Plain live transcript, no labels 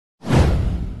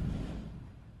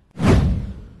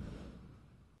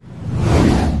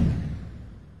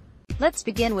Let's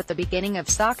begin with the beginning of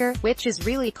soccer, which is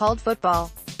really called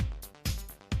football.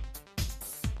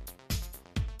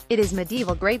 It is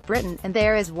medieval Great Britain, and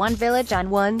there is one village on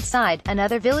one side,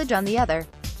 another village on the other.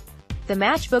 The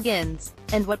match begins,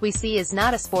 and what we see is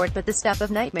not a sport but the stuff of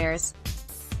nightmares.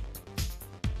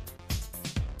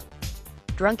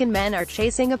 Drunken men are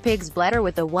chasing a pig's bladder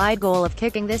with the wide goal of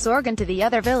kicking this organ to the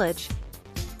other village.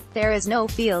 There is no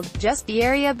field, just the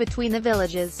area between the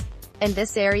villages. And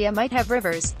this area might have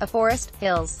rivers, a forest,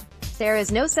 hills. There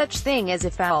is no such thing as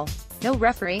a foul. No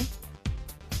referee.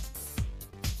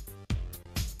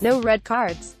 No red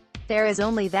cards. There is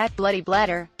only that bloody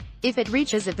bladder. If it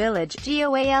reaches a village,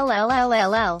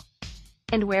 goallll.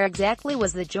 And where exactly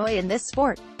was the joy in this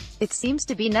sport? It seems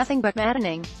to be nothing but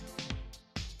maddening.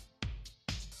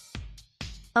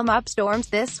 A mob storms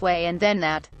this way and then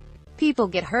that. People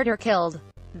get hurt or killed.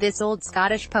 This old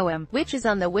Scottish poem, which is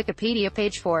on the Wikipedia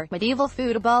page for medieval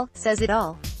football, says it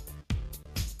all.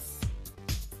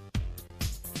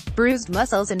 Bruised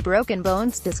muscles and broken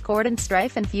bones, discordant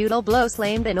strife and feudal blows,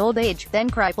 lamed in old age, then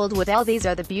crippled with all these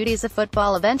are the beauties of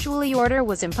football. Eventually order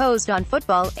was imposed on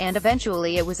football, and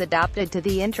eventually it was adopted to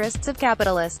the interests of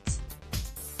capitalists.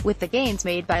 With the gains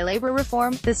made by labor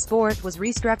reform, the sport was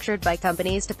restructured by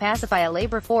companies to pacify a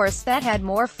labor force that had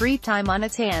more free time on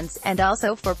its hands, and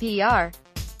also for PR.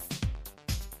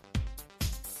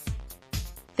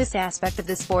 This aspect of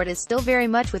the sport is still very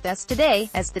much with us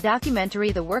today, as the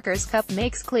documentary The Workers' Cup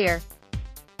makes clear.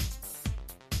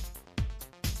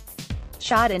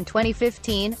 Shot in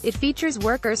 2015, it features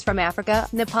workers from Africa,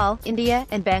 Nepal, India,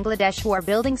 and Bangladesh who are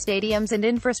building stadiums and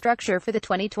infrastructure for the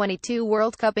 2022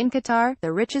 World Cup in Qatar,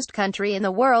 the richest country in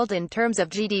the world in terms of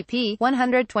GDP,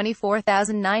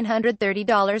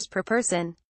 $124,930 per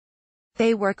person.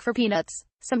 They work for peanuts.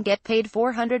 Some get paid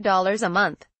 $400 a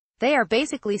month. They are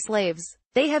basically slaves.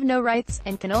 They have no rights,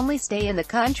 and can only stay in the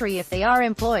country if they are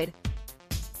employed.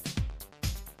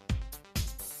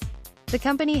 The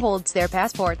company holds their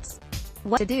passports.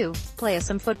 What to do? Play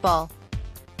some football.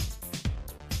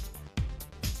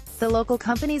 The local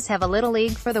companies have a little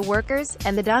league for the workers,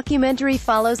 and the documentary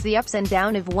follows the ups and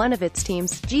downs of one of its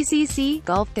teams, GCC,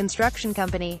 Gulf Construction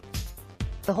Company.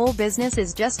 The whole business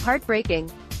is just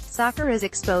heartbreaking. Soccer is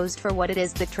exposed for what it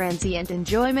is, the transient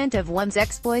enjoyment of one's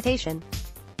exploitation.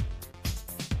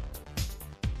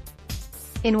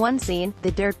 In one scene, the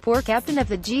dirt-poor captain of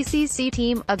the GCC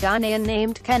team, a Ghanaian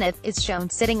named Kenneth, is shown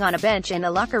sitting on a bench in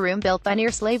a locker room built by near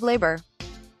slave labor.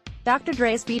 Dr.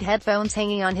 Dre's beat headphones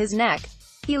hanging on his neck.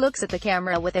 He looks at the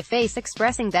camera with a face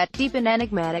expressing that deep and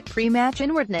enigmatic pre-match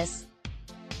inwardness.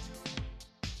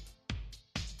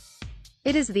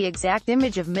 It is the exact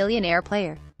image of millionaire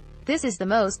player. This is the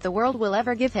most the world will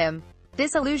ever give him.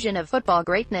 This illusion of football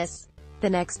greatness.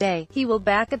 The next day, he will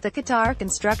back at the Qatar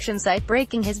construction site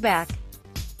breaking his back.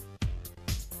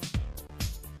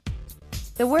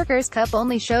 The Workers' Cup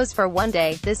only shows for one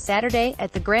day, this Saturday,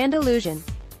 at the Grand Illusion.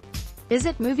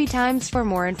 Visit Movie Times for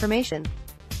more information.